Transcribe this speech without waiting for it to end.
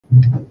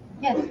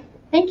Yes,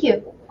 thank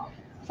you.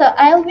 So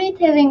I'll be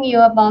telling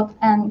you about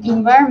an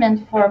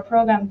environment for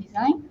program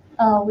design,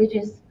 which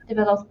is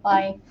developed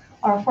by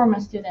our former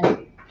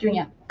student,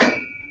 Junya.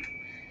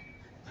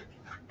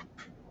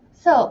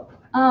 So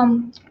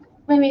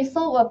when we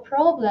solve a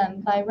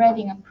problem by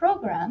writing a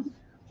program,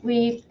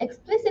 we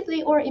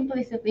explicitly or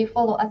implicitly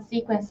follow a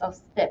sequence of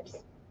steps.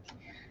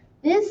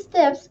 These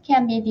steps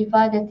can be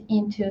divided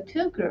into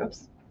two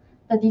groups,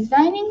 the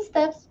designing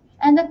steps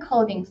and the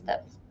coding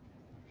steps.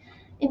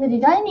 In the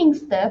designing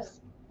steps,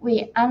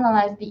 we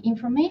analyze the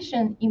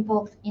information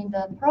involved in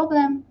the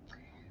problem,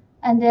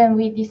 and then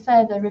we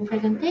decide the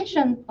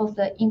representation of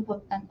the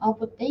input and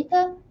output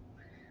data,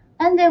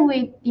 and then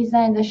we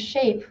design the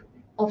shape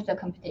of the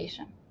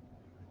computation.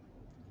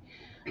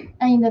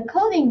 And in the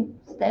coding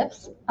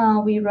steps,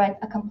 we write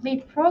a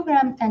complete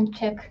program and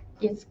check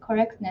its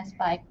correctness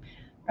by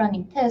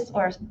running tests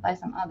or by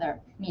some other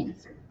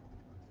means.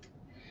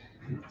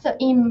 So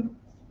in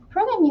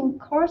programming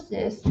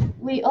courses,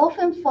 we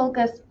often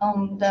focus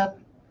on the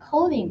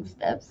coding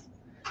steps,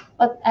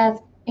 but as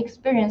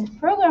experienced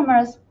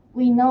programmers,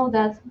 we know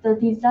that the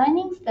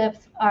designing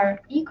steps are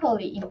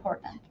equally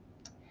important.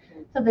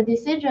 So the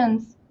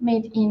decisions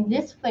made in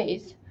this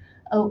phase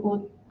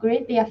would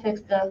greatly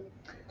affect the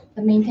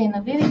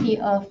maintainability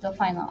of the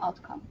final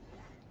outcome.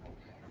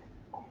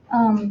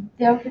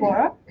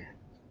 Therefore,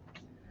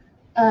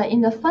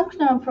 in the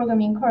functional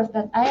programming course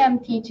that I am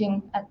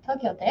teaching at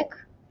Tokyo Tech,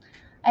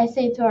 I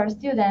say to our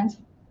students,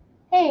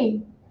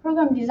 hey,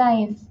 program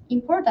design is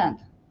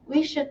important.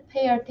 We should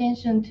pay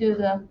attention to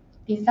the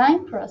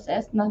design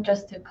process, not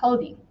just to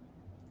coding.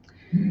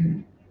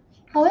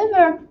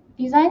 However,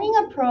 designing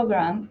a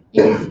program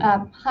is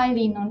a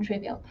highly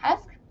non-trivial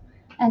task,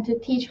 and to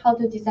teach how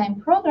to design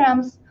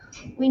programs,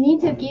 we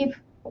need to give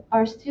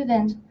our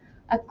students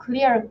a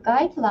clear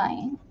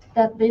guideline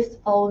that lists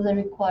all the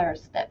required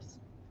steps.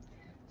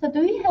 So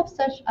do we have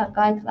such a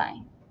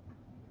guideline?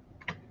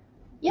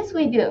 Yes,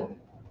 we do.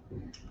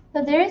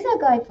 So there is a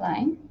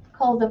guideline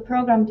called the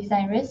Program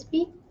Design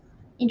Recipe,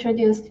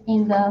 introduced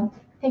in the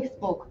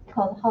textbook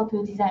called How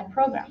to Design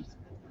Programs.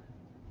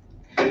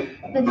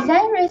 The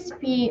design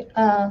recipe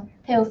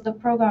tells the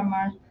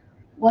programmer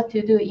what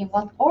to do in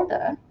what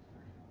order,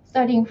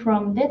 starting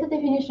from data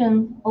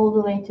definition all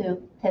the way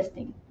to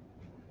testing.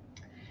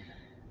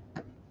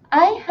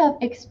 I have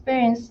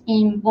experience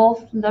in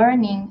both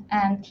learning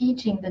and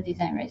teaching the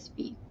design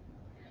recipe.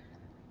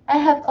 I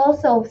have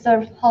also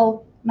observed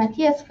how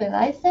Matthias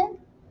Felleisen,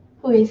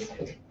 who is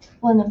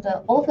one of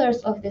the authors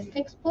of this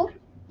textbook,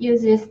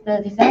 uses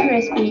the design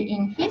recipe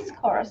in his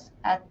course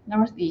at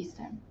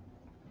Northeastern.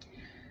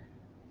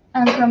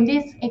 And from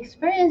these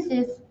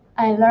experiences,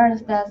 I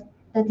learned that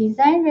the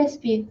design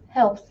recipe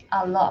helps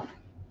a lot.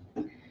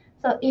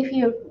 So if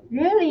you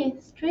really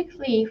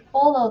strictly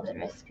follow the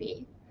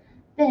recipe,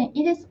 then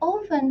it is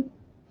often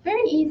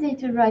very easy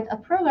to write a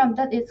program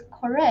that is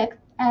correct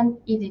and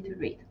easy to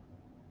read.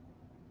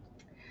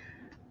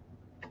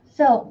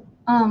 So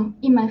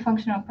in my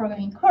functional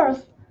programming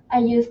course, I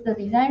use the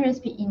design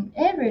recipe in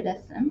every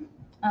lesson,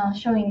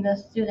 showing the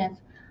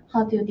students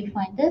how to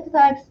define data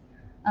types,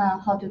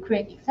 how to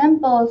create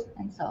examples,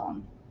 and so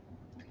on.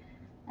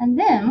 And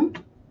then,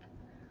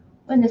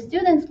 when the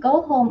students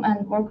go home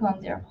and work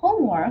on their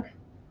homework,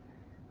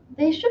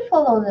 they should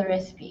follow the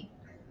recipe,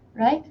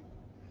 right?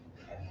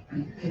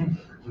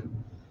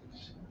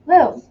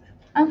 Well,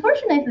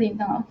 unfortunately,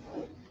 no.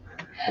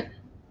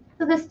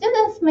 So the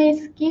students may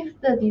skip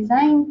the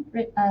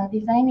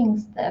designing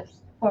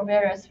steps for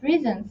various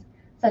reasons,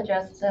 such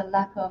as the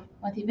lack of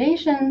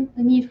motivation,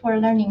 the need for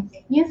learning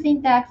new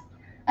syntax,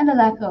 and the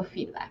lack of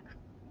feedback.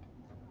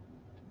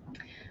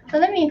 So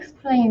let me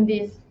explain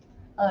these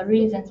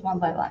reasons one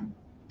by one.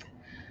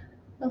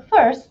 So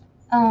first,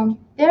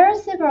 there are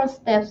several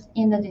steps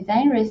in the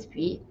design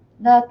recipe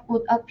that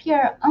would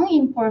appear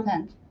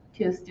unimportant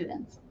to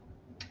students.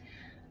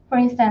 For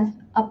instance,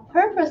 a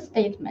purpose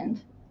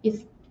statement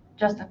is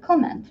just a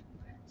comment,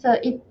 so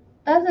it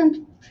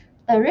doesn't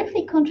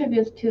directly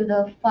contribute to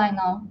the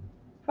final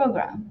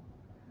program,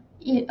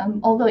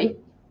 although it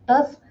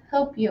does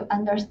help you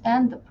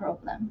understand the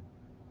problem.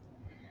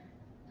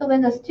 So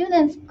when the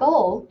student's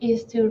goal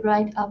is to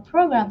write a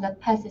program that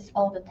passes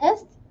all the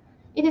tests,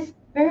 it is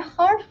very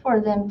hard for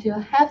them to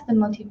have the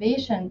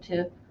motivation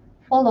to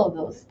follow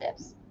those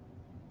steps.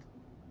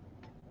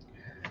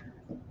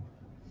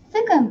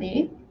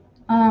 Secondly,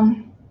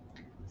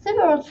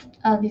 several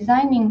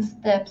designing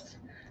steps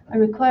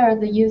require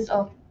the use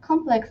of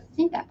complex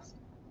syntax.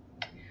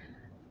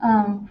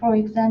 For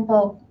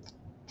example,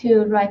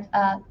 to write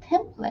a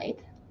template,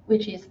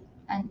 which is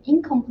an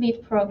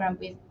incomplete program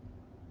with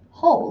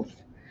holes,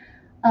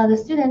 the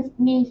students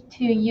need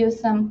to use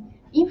some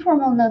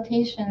informal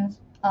notations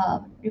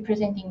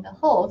representing the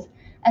holes,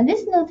 and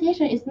this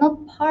notation is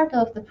not part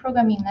of the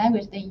programming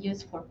language they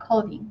use for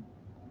coding.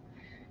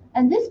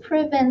 And this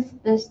prevents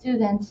the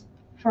students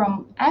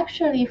from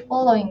actually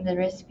following the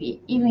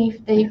recipe, even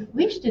if they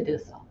wish to do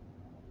so.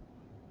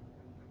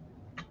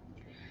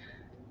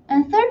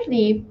 And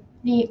thirdly,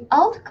 the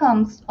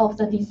outcomes of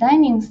the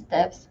designing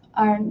steps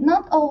are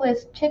not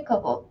always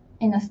checkable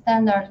in a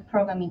standard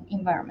programming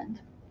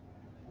environment.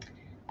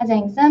 As an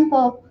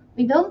example,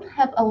 we don't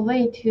have a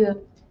way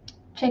to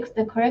check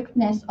the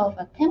correctness of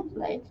a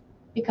template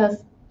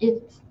because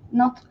it's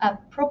not a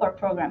proper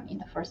program in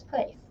the first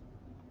place.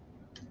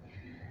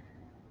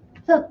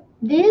 So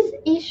these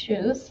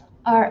issues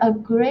are a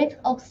great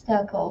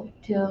obstacle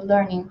to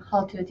learning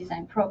how to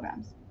design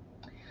programs.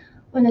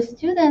 When the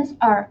students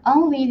are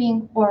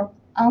unwilling or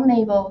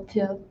unable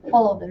to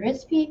follow the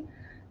recipe,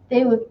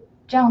 they would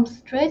jump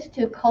straight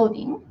to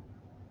coding,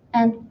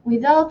 and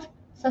without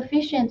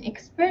sufficient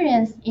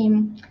experience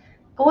in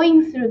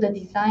going through the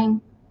design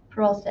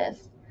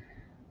process,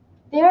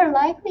 they are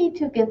likely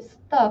to get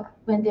stuck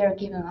when they are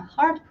given a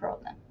hard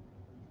problem.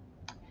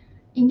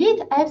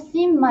 Indeed, I've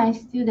seen my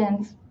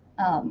students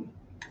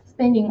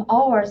spending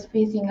hours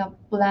facing a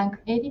blank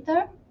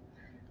editor,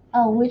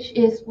 which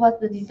is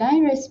what the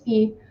design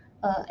recipe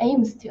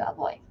aims to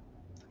avoid.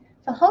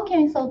 So how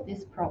can we solve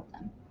this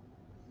problem?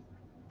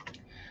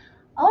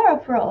 Our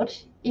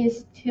approach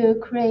is to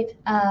create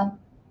a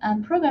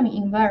programming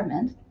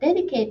environment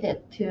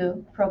dedicated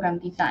to program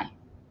design.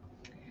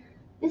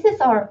 This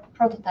is our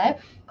prototype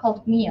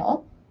called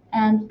Mio,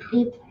 and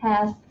it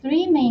has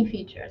three main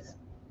features.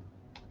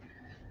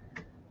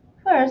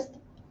 First,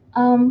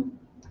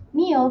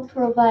 Mio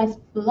provides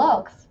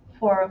blocks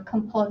for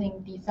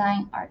composing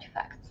design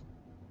artifacts.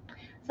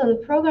 So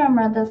the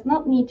programmer does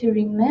not need to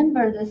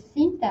remember the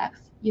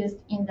syntax used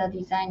in the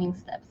designing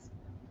steps.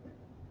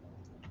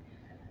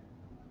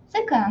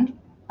 Second,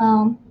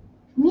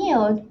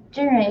 Mio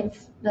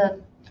generates the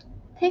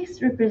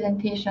text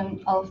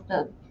representation of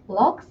the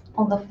blocks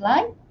on the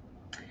fly.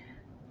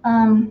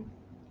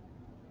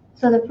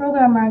 So the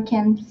programmer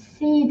can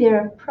see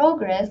their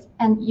progress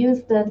and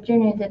use the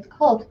generated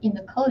code in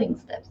the coding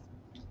steps.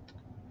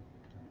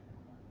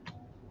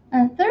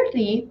 And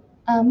thirdly,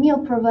 Mio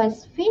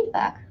provides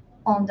feedback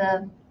on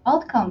the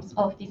outcomes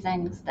of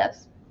designing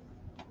steps.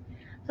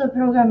 So the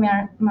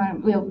programmer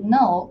will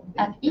know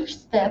at each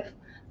step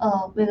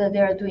whether they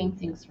are doing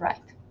things right.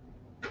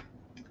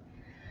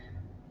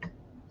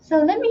 So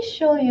let me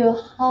show you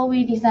how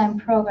we design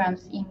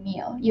programs in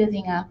Mio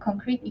using a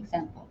concrete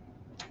example.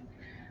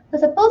 So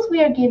suppose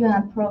we are given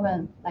a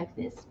program like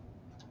this.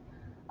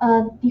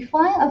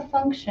 Define a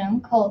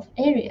function called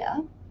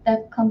area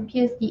that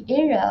computes the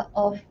area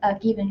of a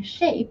given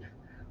shape,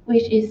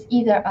 which is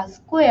either a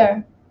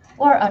square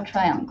or a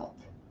triangle.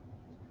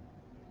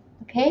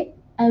 Okay,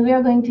 and we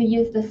are going to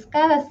use the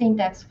Scala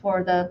syntax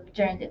for the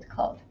generated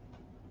code.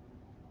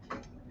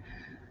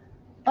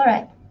 All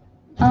right,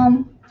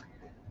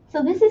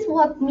 so this is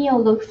what Mio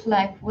looks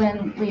like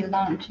when we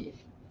launch it.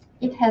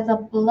 It has a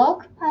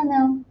block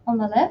panel on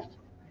the left,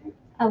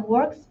 a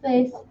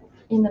workspace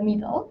in the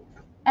middle,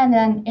 and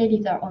an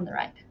editor on the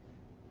right.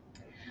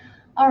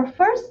 Our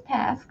first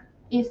task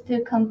is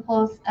to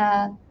compose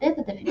a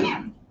data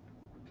definition.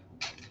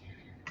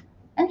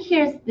 And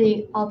here's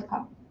the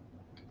outcome.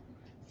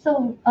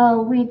 So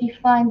we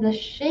define the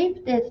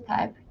shape data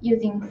type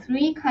using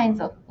three kinds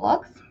of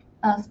blocks,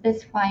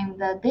 specifying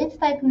the data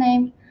type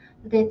name,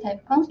 the data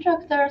type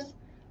constructors,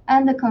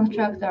 and the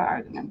constructor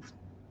arguments.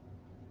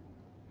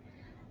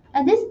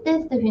 And this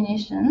data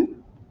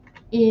definition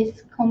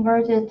is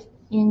converted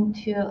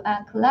into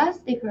a class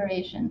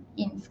declaration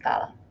in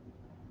Scala.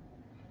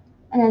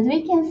 And as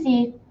we can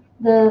see,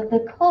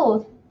 the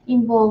code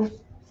involves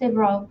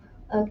several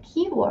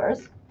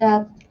keywords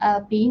that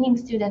a beginning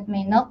student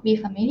may not be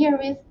familiar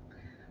with.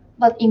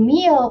 But in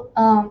Mio,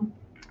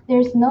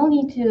 there's no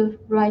need to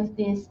write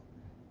these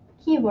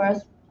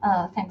keywords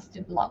thanks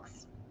to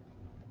blocks.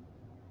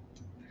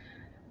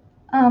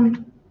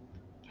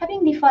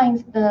 Having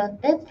defined the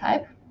data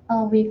type,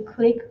 we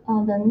click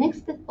on the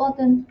next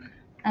button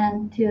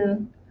and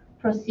to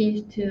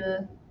proceed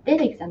to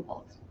data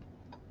examples.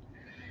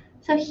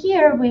 So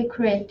here we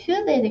create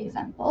two data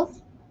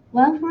examples,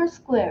 one for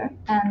square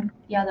and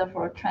the other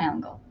for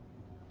triangle.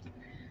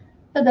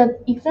 So the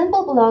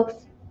example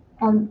blocks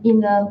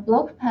in the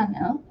block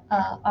panel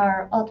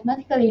are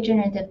automatically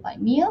generated by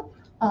Mio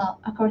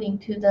according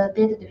to the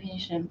data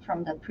definition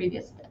from the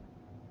previous step.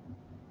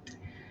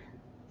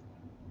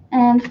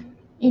 And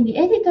in the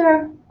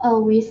editor,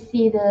 we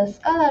see the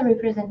Scala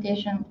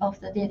representation of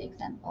the data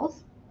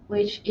examples,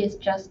 which is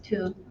just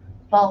two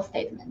val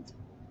statements.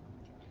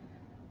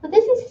 So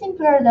this is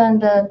simpler than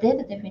the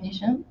data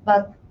definition,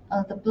 but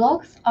the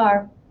blocks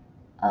are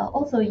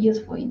also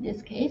useful in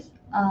this case.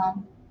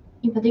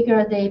 In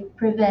particular, they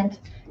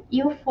prevent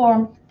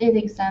ill-formed data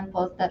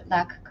examples that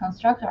lack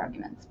constructor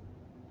arguments.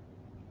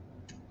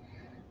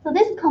 So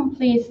this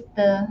completes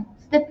the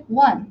step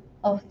 1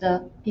 of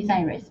the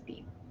design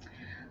recipe.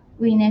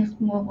 We next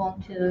move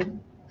on to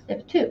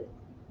step 2.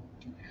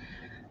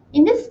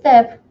 In this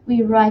step,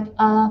 we write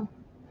a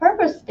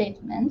purpose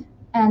statement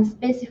and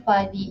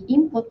specify the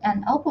input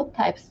and output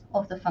types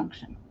of the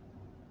function.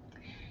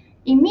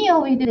 In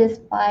Mio, we do this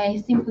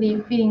by simply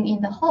filling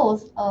in the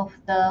holes of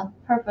the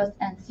purpose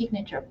and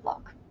signature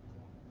block.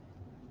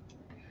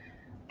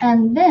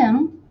 And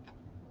then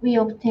we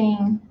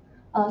obtain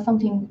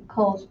something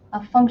called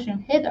a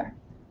function header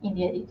in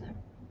the editor.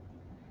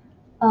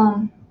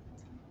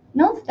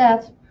 Note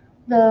that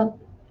the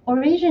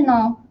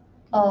original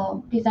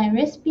design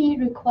recipe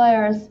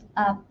requires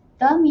a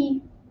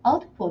dummy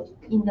output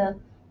in the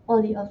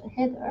body of the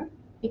header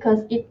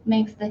because it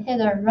makes the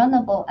header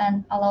runnable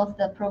and allows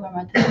the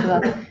programmer to do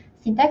a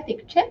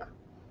syntactic check.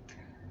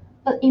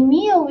 But in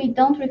Mio, we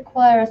don't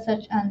require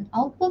such an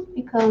output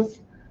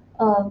because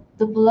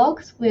the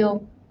blocks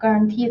will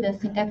guarantee the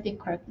syntactic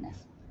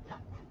correctness.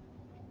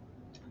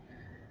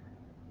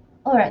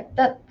 All right,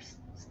 that's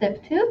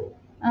step 2.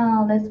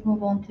 Let's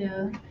move on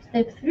to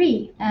step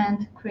 3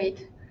 and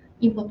create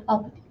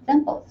input-output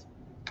examples.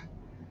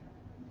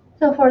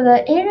 So for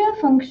the area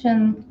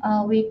function,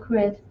 we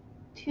create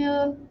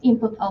 2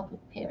 input-output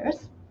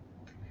pairs.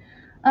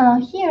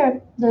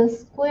 Here, the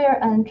square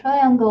and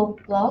triangle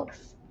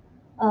blocks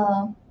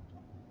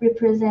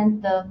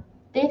represent the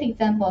data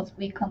examples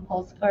we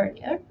composed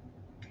earlier.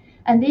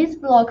 And these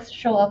blocks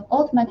show up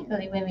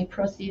automatically when we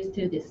proceed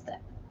to this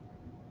step.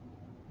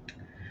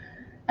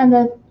 And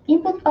the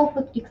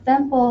input-output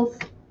examples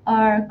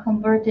are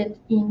converted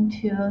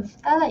into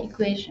Scala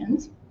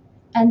equations.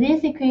 And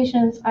these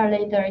equations are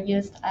later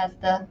used as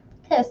the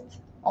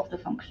test of the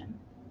function.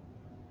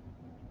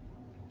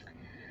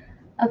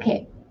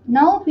 Okay,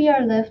 now we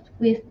are left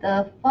with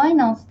the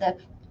final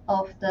step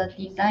of the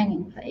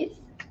designing phase,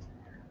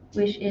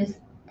 which is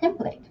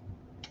template.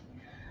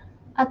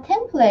 A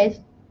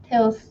template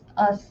tells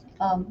us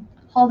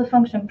how the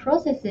function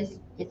processes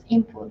its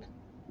input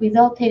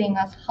without telling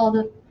us how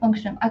the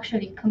function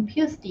actually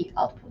computes the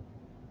output.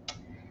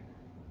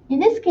 In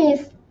this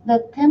case,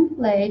 the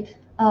template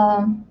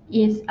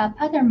is a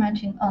pattern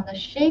matching on the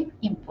shape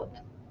input.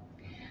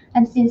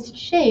 And since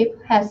shape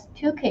has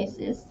 2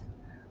 cases,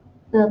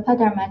 the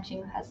pattern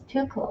matching has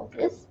 2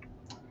 clauses.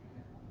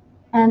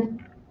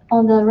 And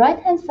on the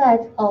right-hand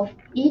side of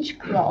each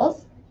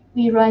clause,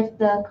 we write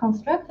the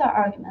constructor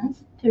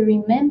arguments to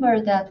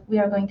remember that we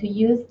are going to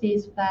use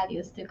these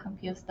values to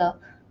compute the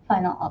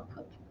final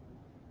output.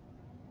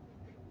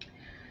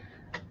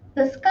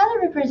 The Scala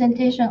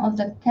representation of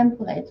the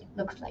template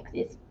looks like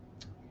this.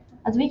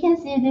 As we can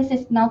see, this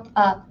is not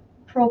a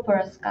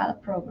proper Scala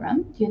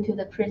program due to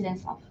the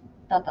presence of ...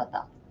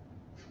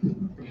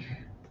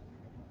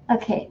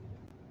 Okay,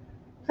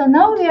 so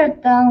now we are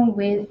done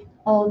with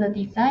all the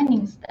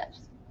designing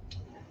steps.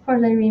 For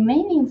the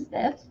remaining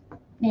steps,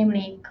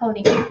 namely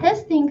coding and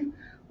testing,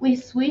 we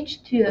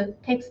switch to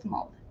text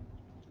mode.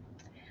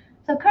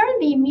 So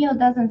currently, Mio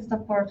doesn't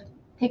support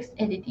text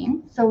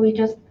editing, so we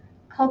just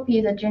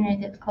copy the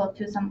generated code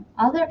to some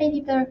other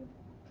editor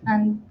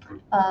and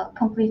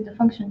complete the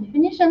function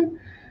definition,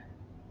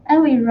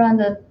 and we run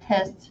the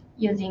test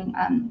using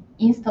an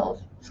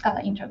installed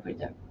Scala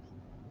interpreter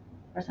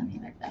or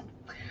something like that.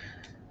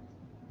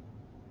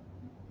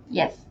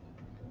 Yes.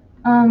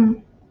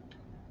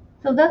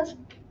 So that's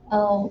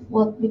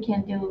what we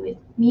can do with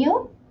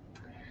Mio.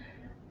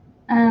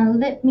 And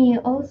let me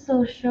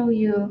also show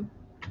you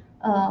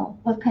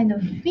what kind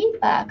of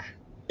feedback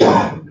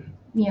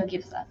Mio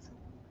gives us.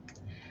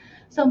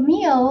 So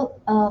Mio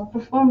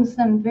performs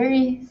some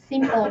very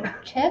simple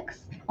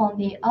checks on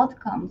the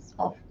outcomes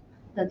of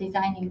the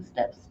designing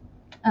steps.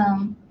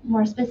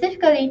 More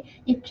specifically,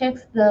 it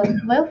checks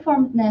the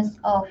well-formedness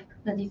of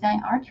the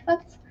design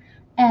artifacts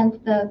and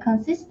the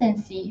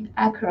consistency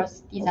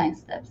across design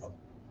steps.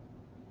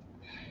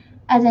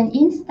 As an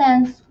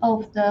instance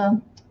of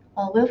the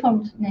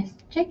well-formedness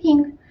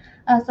checking,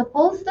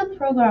 suppose the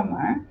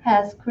programmer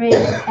has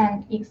created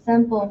an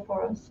example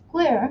for a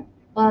square,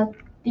 but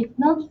did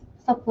not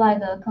supply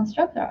the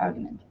constructor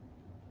argument.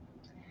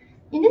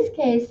 In this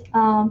case,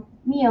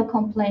 Mio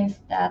complains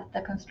that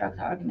the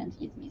constructor argument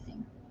is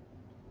missing.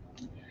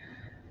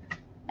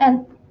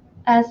 And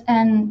as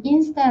an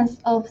instance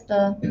of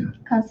the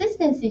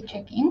consistency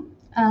checking,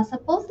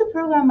 suppose the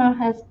programmer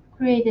has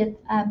created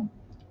a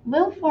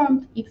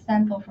well-formed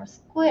example for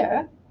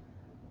square,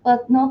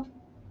 but not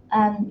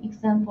an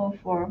example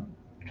for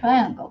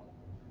triangle.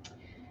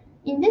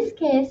 In this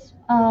case,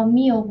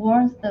 Mio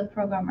warns the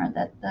programmer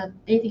that the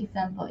data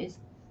example is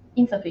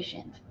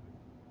insufficient.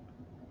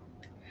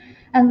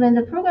 And when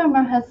the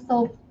programmer has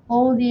solved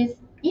all these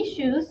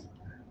issues,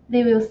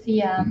 they will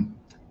see a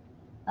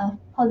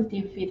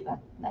positive feedback,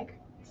 like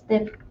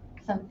step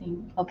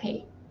something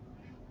okay.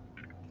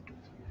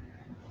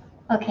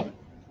 Okay,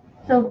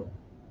 so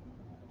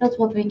that's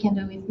what we can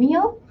do with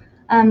Mio.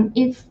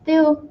 It's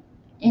still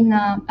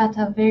at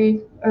a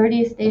very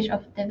early stage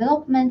of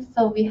development,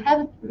 so we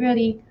haven't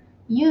really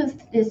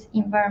used this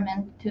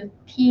environment to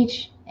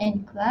teach any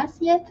class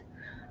yet,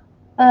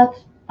 but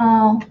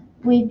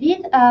we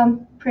did a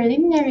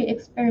preliminary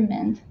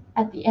experiment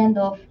at the end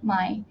of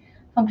my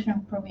functional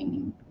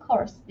programming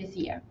course this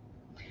year.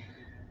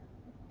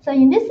 So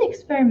in this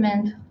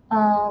experiment,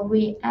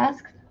 we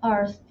asked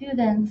our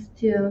students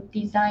to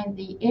design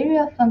the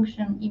area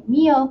function in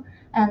Mio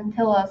and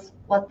tell us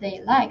what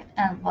they liked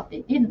and what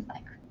they didn't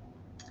like.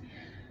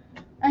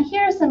 And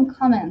here are some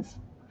comments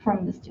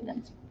from the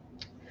students.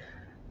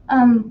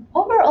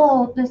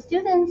 Overall, the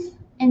students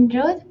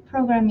enjoyed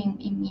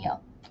programming in Mio.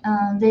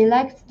 They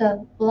liked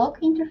the block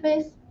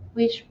interface,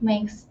 which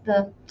makes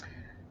the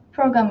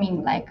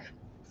programming like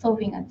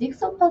solving a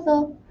jigsaw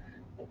puzzle.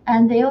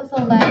 And they also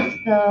liked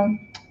the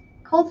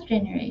code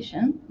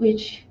generation,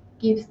 which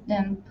gives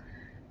them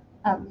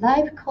a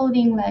live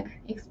coding-like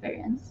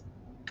experience.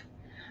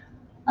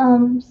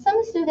 Some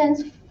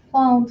students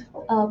found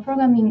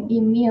programming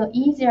in Mio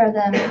easier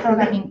than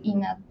programming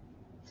in a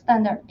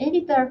standard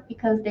editor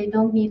because they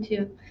don't need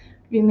to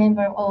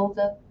remember all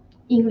the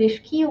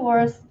English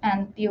keywords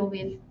and deal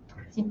with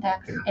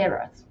syntax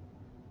errors.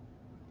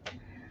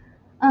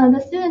 The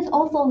students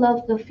also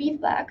loved the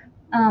feedback.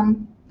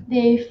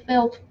 They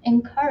felt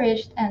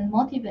encouraged and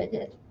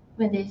motivated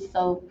when they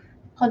saw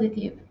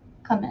positive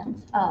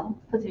comments,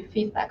 positive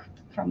feedback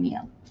from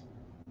Mio.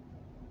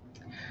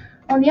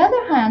 On the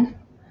other hand,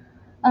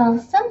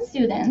 some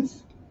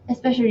students,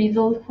 especially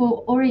those who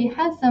already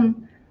had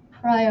some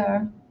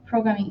prior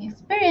programming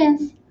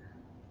experience,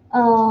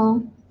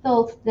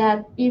 thought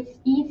that it's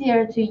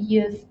easier to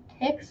use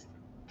text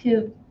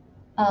to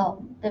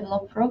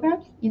develop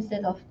programs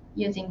instead of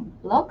using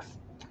blocks.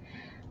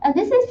 And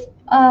this is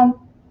a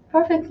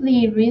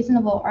perfectly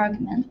reasonable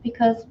argument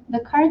because the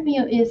current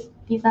Mio is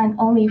designed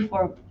only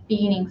for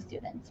beginning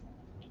students.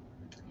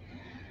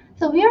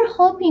 So we are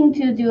hoping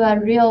to do a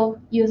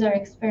real user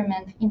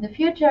experiment in the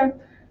future,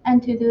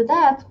 and to do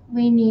that,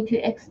 we need to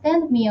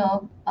extend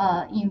Mio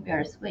in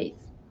various ways.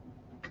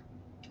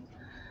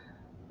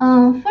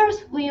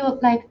 First, we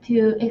would like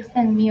to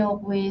extend Mio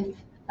with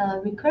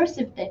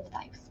recursive data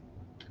types.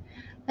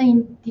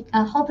 In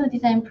how to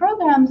design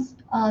programs,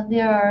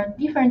 there are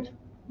different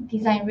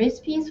design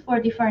recipes for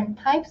different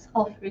types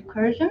of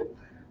recursion,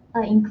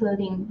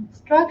 including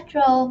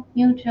structural,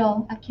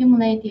 mutual,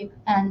 accumulative,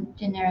 and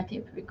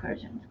generative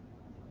recursion.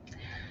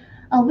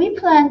 We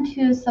plan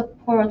to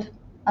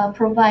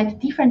provide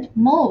different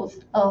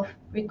modes of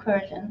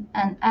recursion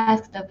and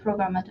ask the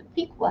programmer to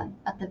pick one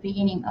at the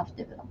beginning of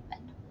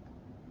development.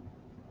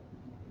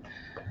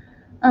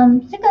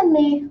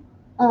 Secondly,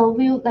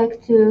 we would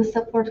like to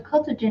support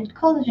code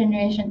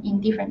generation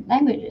in different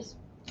languages.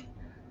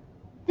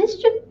 This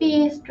should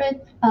be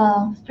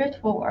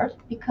straightforward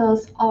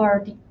because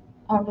our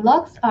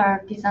blocks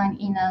are designed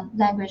in a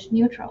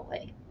language-neutral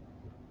way.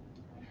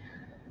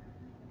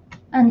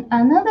 And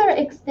another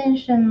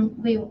extension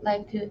we would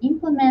like to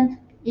implement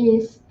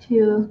is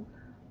to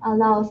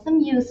allow some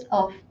use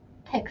of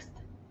text.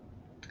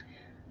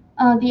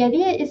 The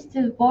idea is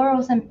to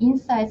borrow some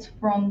insights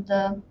from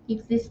the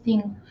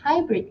existing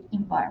hybrid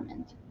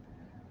environment.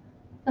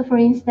 So for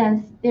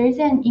instance, there is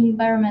an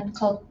environment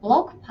called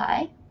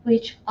BlockPy,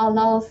 which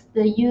allows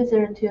the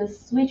user to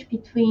switch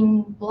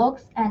between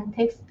blocks and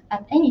text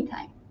at any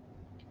time.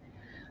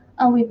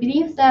 We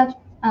believe that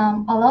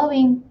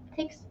allowing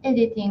text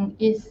editing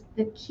is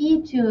the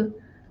key to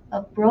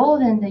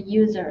broaden the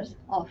users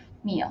of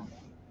Mio.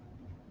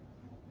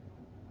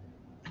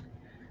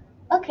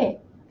 Okay,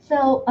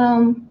 so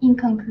in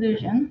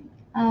conclusion,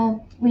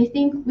 we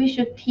think we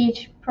should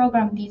teach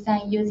program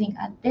design using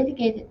a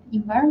dedicated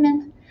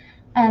environment,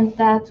 and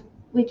that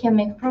we can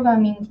make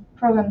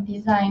program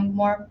design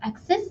more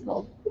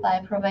accessible by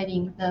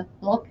providing the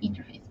block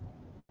interface.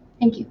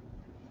 Thank you.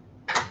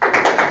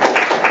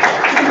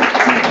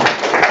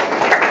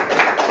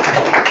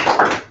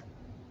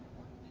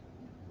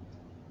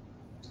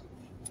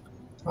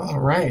 All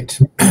right.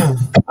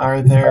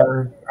 Are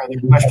there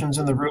questions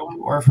in the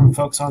room or from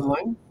folks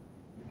online?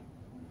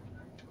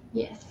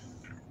 Yes.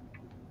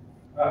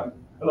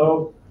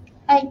 Hello.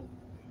 Hi.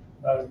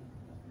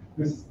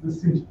 This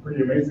seems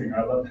pretty amazing.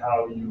 I love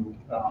how you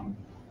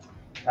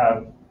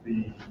have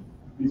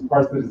these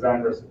parts of the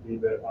design recipe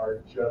that are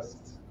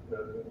just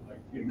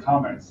like in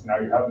comments. Now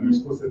you have them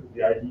explicit,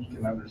 the IDE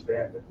can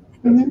understand it.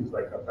 That seems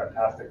like a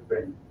fantastic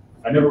thing.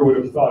 I never would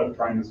have thought of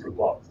trying this with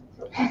blocks.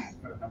 So,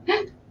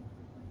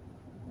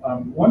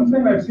 one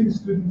thing I've seen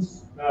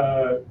students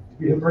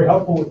be very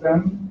helpful with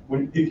them,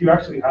 if you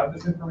actually have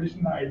this information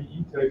in the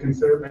IDE, to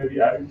consider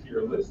maybe adding to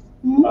your list,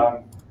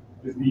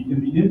 is in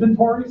the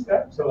inventory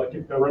step. So like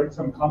if they're writing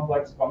some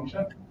complex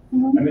function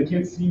and they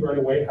can't see right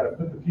away how to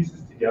put the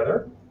pieces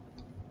together.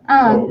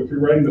 So if you're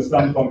writing the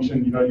sum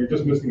function, you're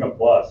just missing a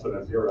plus and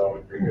a zero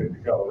and you're good to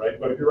go, right?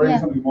 But if you're writing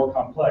something more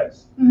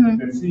complex,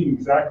 then seeing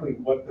exactly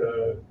what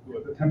the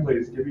template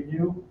is giving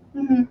you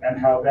and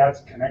how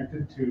that's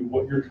connected to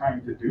what you're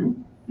trying to do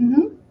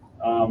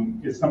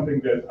is something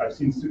that I've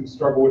seen students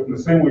struggle with in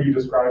the same way you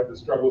described the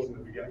struggles in the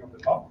beginning of the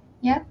talk.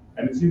 Yeah.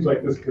 And it seems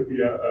like this could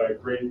be a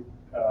great,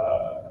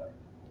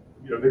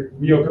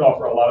 Mio could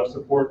offer a lot of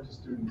support to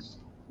students.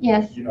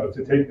 Yes. To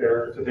take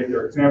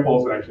their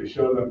examples and actually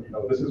show them,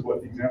 this is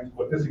what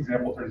this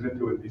example turns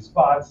into in these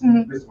spots.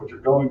 This is what you're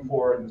going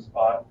for in this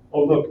spot.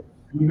 Oh, look,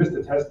 you missed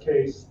a test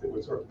case that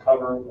would sort of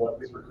cover what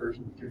this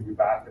recursion is giving you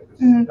back at this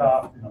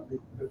stop.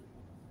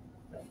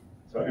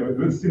 So anyway,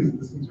 this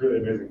seems really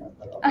amazing.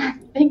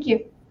 Thank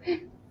you.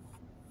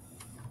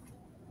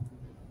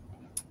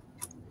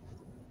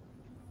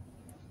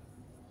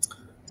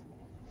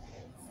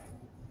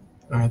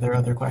 Are there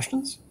other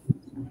questions?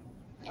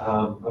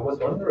 I was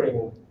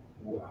wondering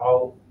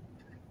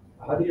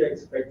how do you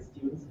expect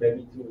students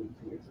maybe to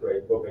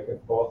iterate, go back and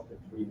forth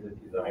between the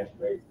design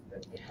phase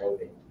and the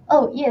coding?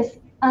 Oh, yes.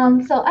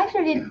 So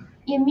actually,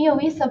 in Mio,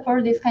 we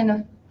support this kind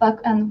of back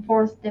and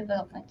forth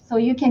development. So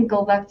you can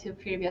go back to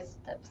previous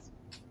steps.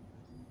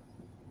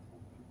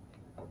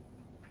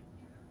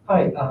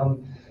 Hi.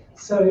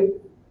 So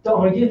the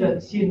idea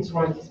that students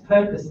write this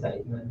purpose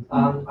statement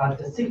and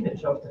the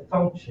signature of the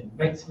function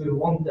makes me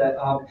wonder,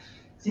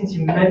 since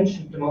you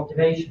mentioned the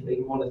motivation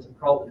being one of the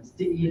problems,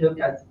 did you look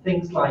at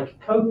things like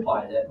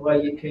Copilot,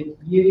 where you could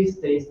use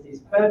this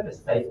purpose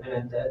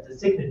statement and the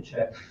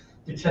signature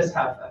to just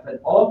have an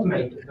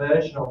automated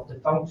version of the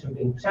function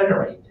being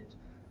generated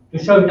to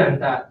show them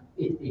that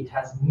it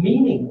has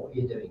meaning what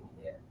you're doing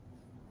here?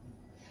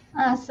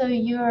 So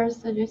you are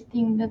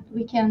suggesting that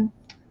we can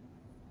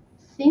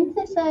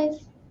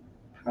synthesize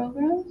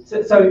programs?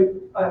 So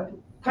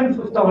kind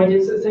of the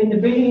idea, so in the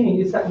beginning,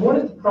 is that one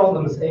of the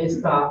problems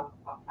is that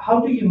how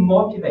do you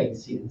motivate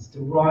students to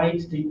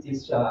write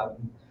this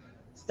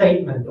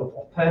statement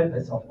of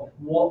purpose of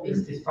what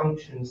is this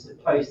function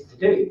supposed to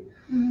do?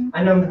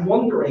 And I'm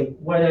wondering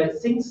whether,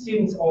 since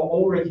students are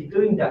already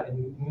doing that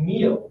in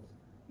Meal,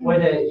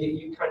 whether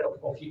you kind of,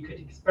 or you could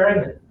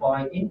experiment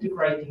by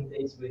integrating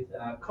this with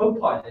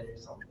Copilot or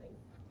something,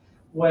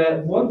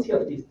 where once you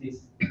have this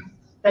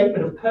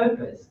statement of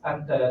purpose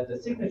and the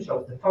signature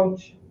of the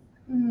function,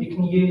 you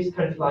can use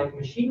kind of like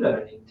machine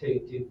learning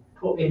to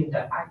put in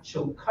the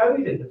actual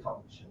code in the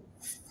function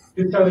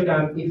to show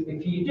them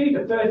if you do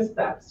the first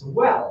steps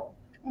well,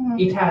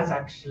 it has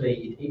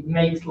actually, it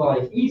makes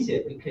life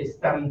easier because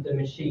then the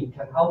machine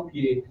can help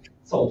you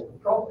solve the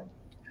problem.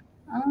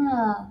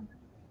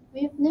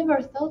 We've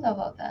never thought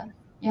about that.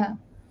 Yeah,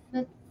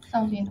 that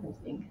sounds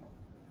interesting.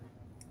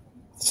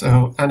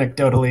 So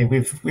anecdotally,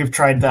 we've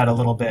tried that a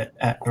little bit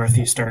at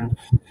Northeastern.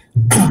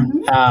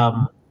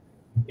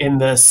 In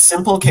the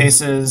simple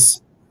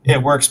cases,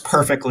 it works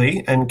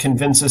perfectly and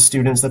convinces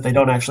students that they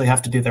don't actually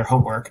have to do their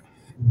homework.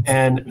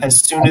 And as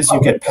soon as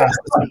you get past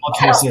the simple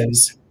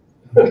cases,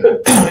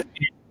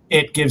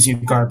 it gives you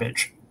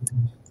garbage.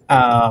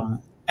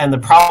 And the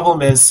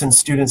problem is, since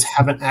students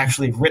haven't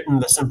actually written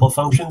the simple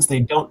functions, they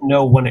don't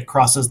know when it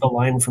crosses the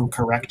line from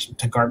correct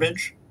to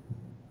garbage.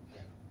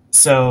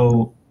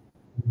 So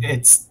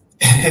it's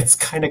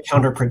kind of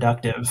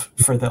counterproductive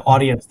for the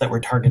audience that we're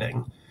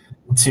targeting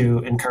to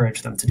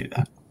encourage them to do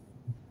that.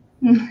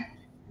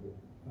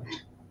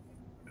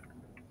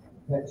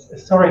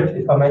 Sorry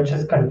if I may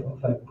just kind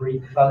of a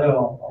brief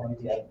follow-up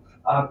idea.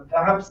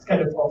 Perhaps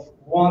kind of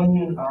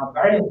one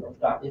variant of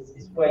that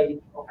is where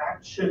you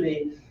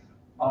actually,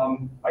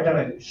 I don't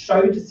know,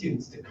 show the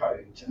students the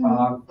code,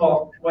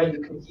 but where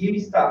you could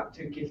use that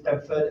to give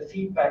them further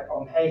feedback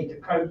on, hey, the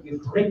code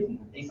you've written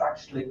is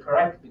actually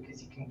correct,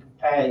 because you can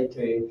compare it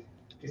to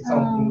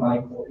something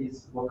like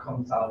what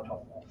comes out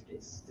of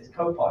this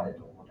Copilot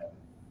or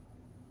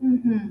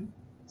whatever.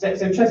 So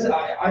just,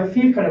 I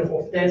feel kind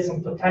of there's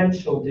some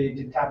potential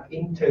to tap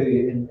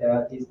into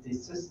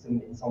this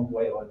system in some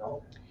way or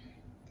another.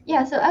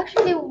 Yeah, so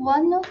actually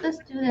one of the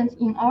students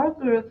in our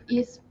group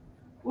is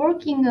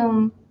working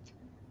on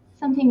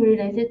something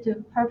related to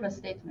purpose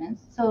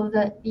statements. So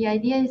the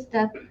idea is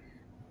that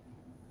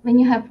when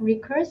you have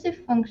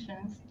recursive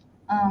functions,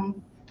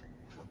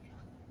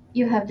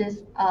 you have this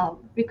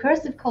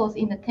recursive calls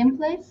in the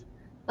templates,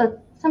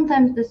 but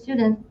sometimes the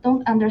students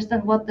don't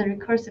understand what the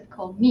recursive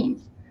call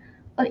means.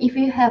 But if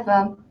you have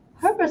a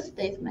purpose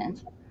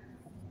statement,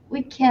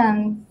 we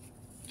can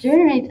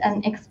generate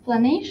an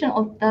explanation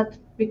of that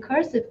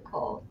recursive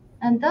call,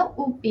 and that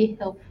would be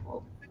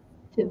helpful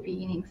to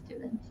beginning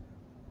students.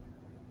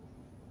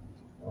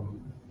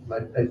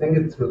 I think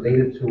it's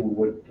related to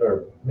what,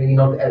 or maybe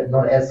not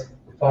as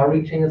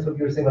far-reaching as what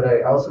you're saying, but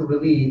I also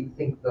really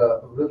think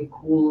the really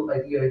cool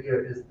idea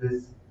here is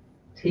this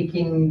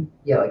taking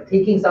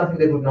something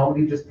that would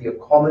normally just be a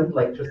comment,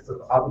 like just an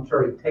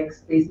arbitrary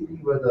text, basically,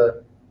 where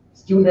the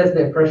student has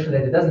the impression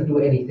that it doesn't do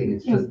anything,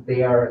 it's just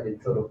there, and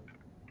it's sort of,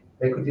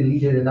 they could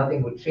delete it and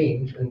nothing would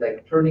change, and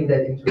like turning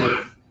that into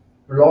a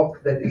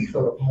block that is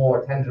sort of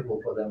more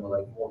tangible for them, or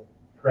like more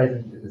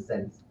present in a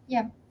sense.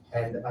 Yeah.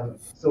 And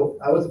so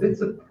I was a bit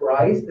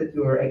surprised that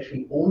you are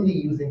actually only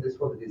using this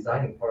for the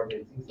designing part.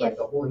 It seems like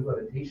the whole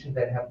implementation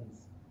then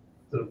happens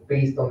sort of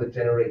based on the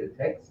generated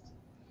text.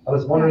 I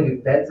was wondering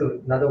if that's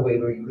another way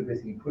where you could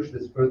basically push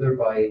this further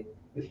by,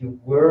 if you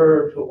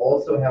were to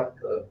also have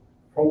the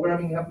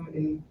programming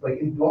happen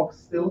in blocks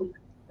still.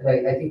 And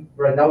I think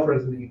right now, for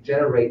example, you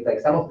generate,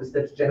 like some of the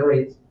steps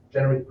generate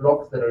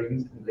blocks that are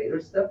used in later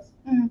steps,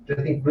 which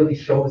I think really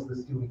shows the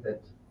student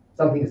that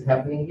something is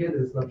happening here.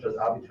 This is not just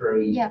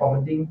arbitrary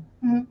commenting.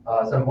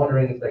 So I'm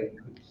wondering if like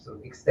you could sort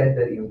of extend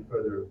that even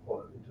further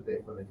into the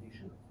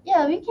implementation.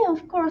 Yeah, we can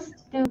of course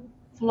do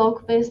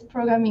block-based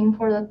programming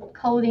for the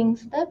coding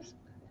steps,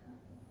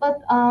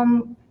 but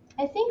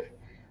I think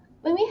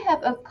when we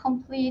have a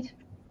complete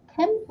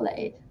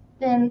template,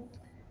 then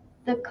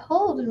the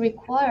code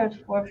required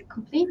for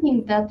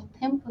completing that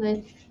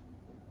template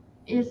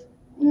is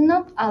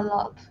not a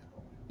lot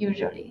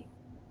usually.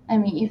 I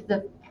mean, if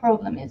the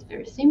problem is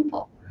very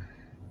simple.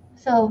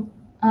 So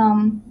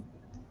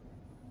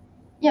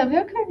yeah, we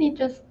are currently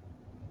just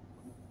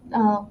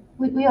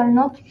we are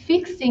not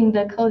fixing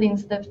the coding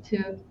step to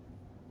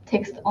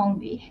text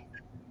only.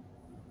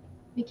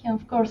 We can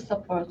of course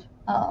support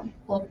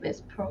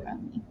block-based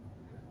programming.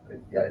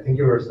 Yeah, I think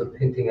you were sort of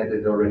hinting at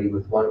it already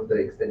with one of the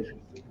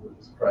extensions that you were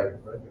describing,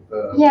 right?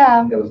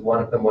 Yeah. There was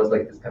one of them was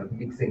like this kind of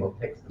mixing of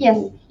text and Yes,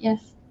 code. yes.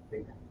 I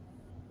think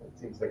that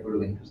seems like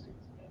really interesting.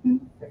 Mm.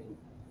 Thank you.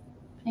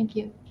 Thank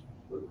you.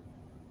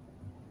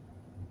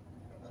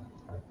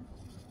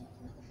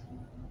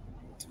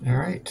 All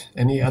right.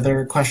 Any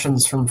other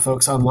questions from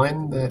folks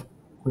online that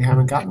we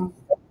haven't gotten?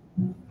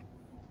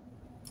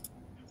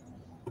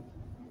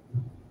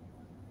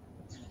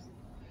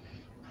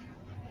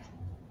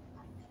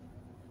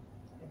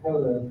 I have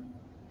a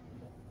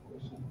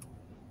question.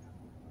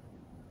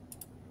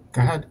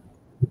 Go ahead.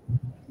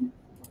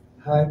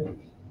 Hi,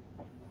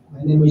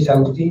 my name is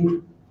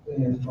Agustin,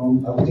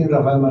 from Agustin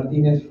Rafael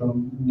Martinez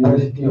from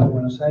University of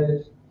Buenos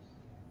Aires.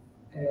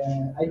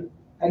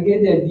 I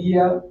get the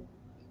idea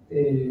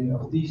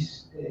of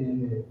this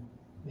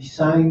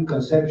design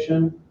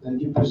conception that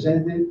you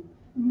presented.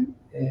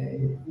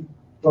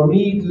 For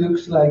me, it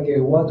looks like a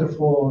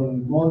waterfall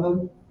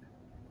model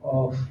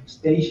of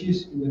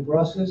stages in the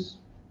process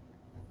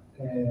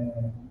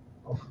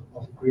of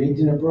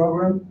creating a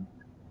program.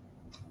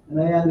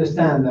 And I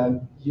understand that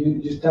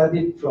you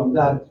started from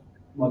that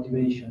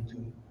motivation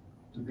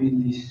to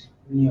build this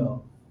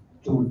new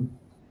tool.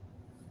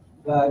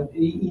 But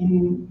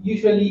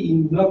usually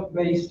in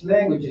block-based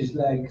languages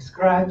like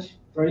Scratch,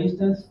 for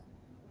instance,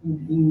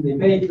 in the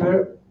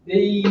paper,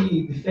 they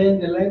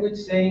defend the language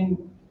saying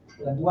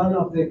that one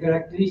of the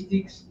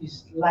characteristics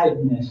is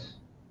liveness.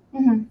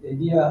 Mm-hmm. The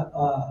idea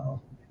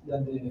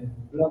that the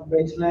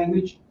block-based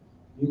language,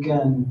 you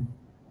can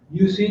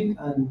use it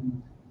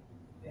and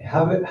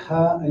have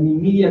an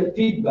immediate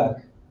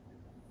feedback.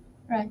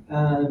 Right.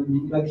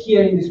 But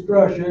here in this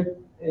project,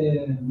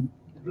 the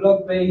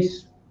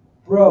block-based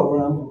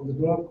program or the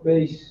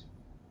block-based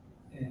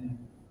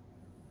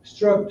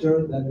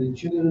structure that the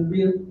children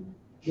build,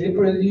 they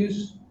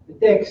produce a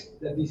text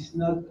that is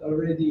not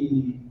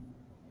already,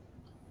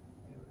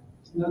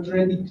 it's not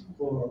ready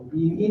for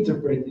being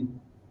interpreted.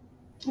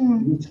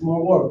 Mm. It needs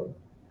more work.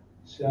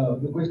 So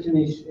the question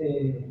is,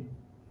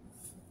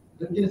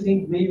 don't you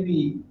think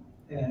maybe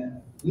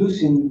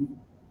losing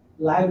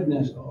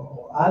liveness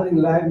or adding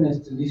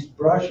liveness to this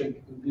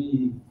project could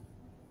be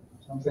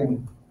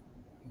something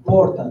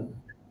important,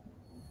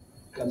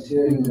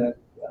 considering that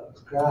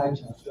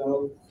Scratch and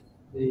so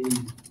they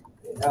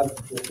have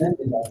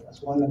presented that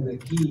as one of the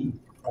key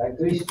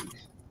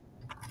characteristics.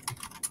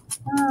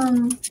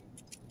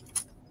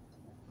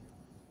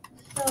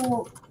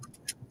 So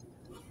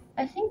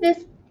I think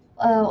this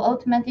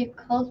automatic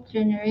code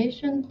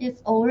generation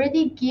is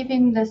already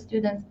giving the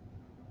students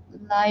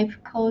live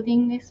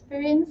coding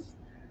experience,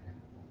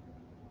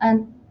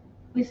 and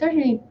we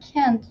certainly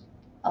can't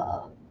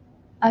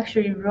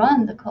actually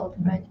run the code,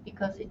 right,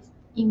 because it's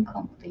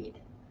incomplete.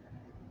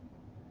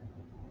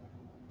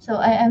 So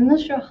I'm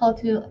not sure how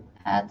to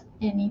add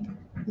any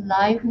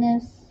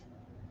liveness.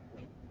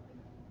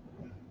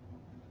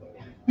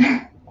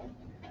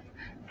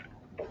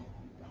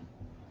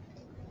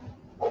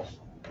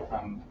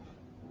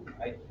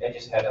 I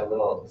just had a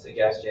little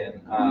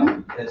suggestion,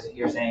 because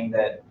you're saying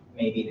that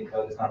maybe the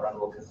code is not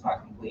runnable because it's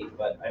not complete,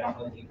 but I don't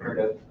know if you've heard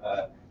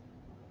of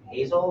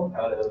Hazel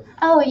out of...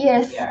 Oh,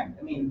 yes. Yeah,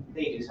 I mean,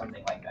 they do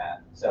something like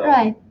that. So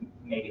right.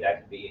 Maybe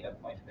that could be a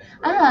point of inspiration.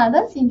 Ah,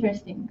 that's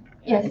interesting.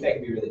 Yeah, yes. I think that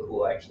could be really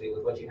cool, actually,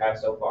 with what you have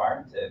so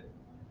far, to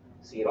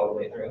see it all the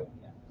way through.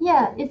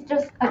 Yeah, it's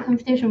just a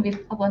competition with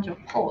a bunch of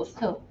polls.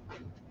 So,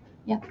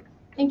 yeah,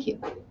 thank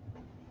you.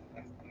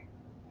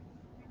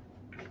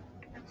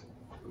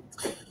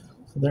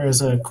 There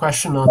is a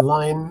question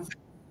online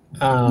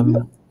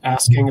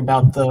asking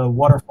about the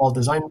waterfall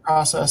design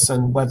process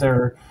and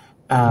whether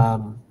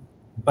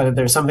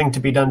there's something to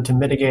be done to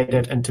mitigate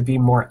it and to be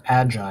more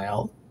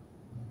agile.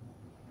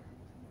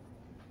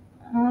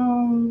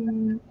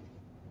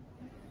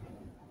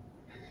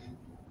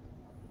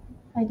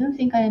 I don't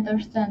think I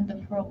understand the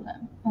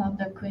problem of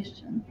the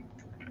question.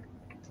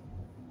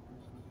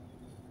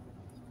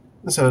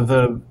 So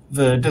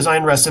the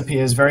design recipe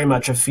is very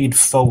much a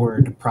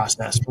feed-forward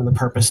process from the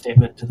purpose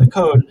statement to the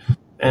code,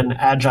 and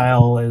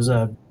agile is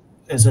a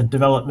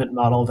development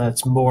model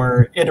that's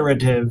more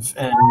iterative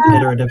and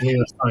iteratively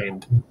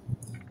refined.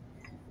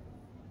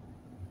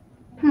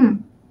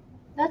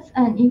 That's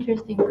an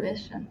interesting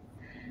question.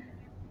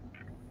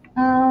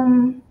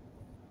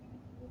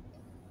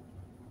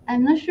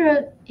 I'm not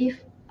sure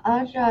if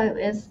agile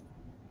is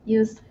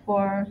used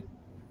for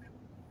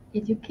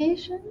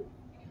education.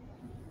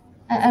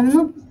 I'm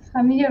not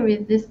familiar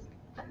with this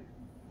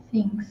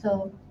thing,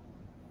 so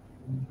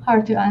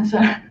hard to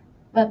answer.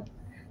 But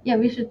yeah,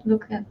 we should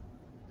look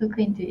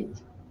into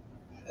it.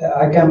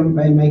 I can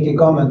make a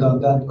comment on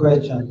that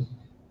question.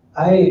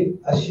 I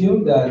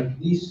assume that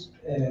this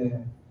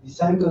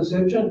design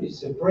conception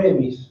is a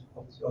premise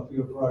of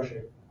your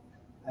project.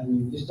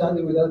 and you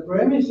started with that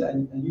premise,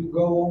 and you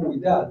go on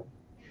with that.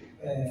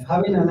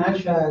 Having an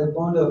agile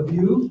point of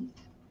view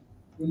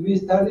will be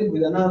started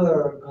with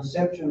another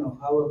conception of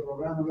how a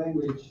programming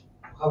language,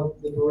 how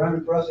the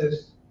programming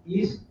process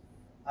is,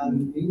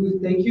 and it will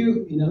take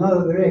you in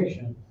another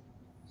direction.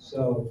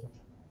 So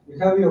you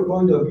have your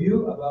point of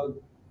view about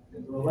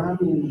the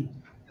programming,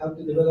 how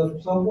to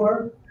develop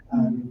software,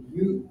 and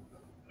you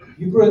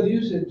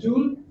produce a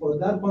tool for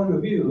that point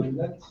of view, and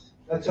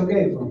that's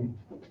okay for me.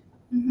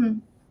 Mm-hmm.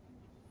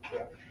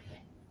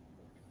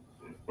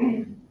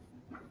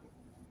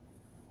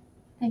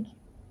 Thank you.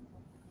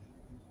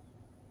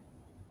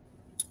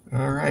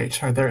 All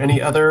right. Are there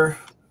any other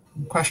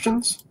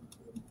questions?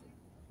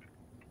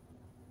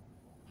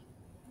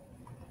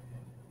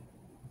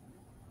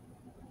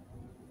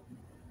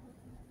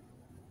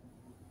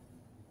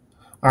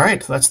 All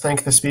right. Let's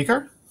thank the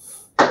speaker.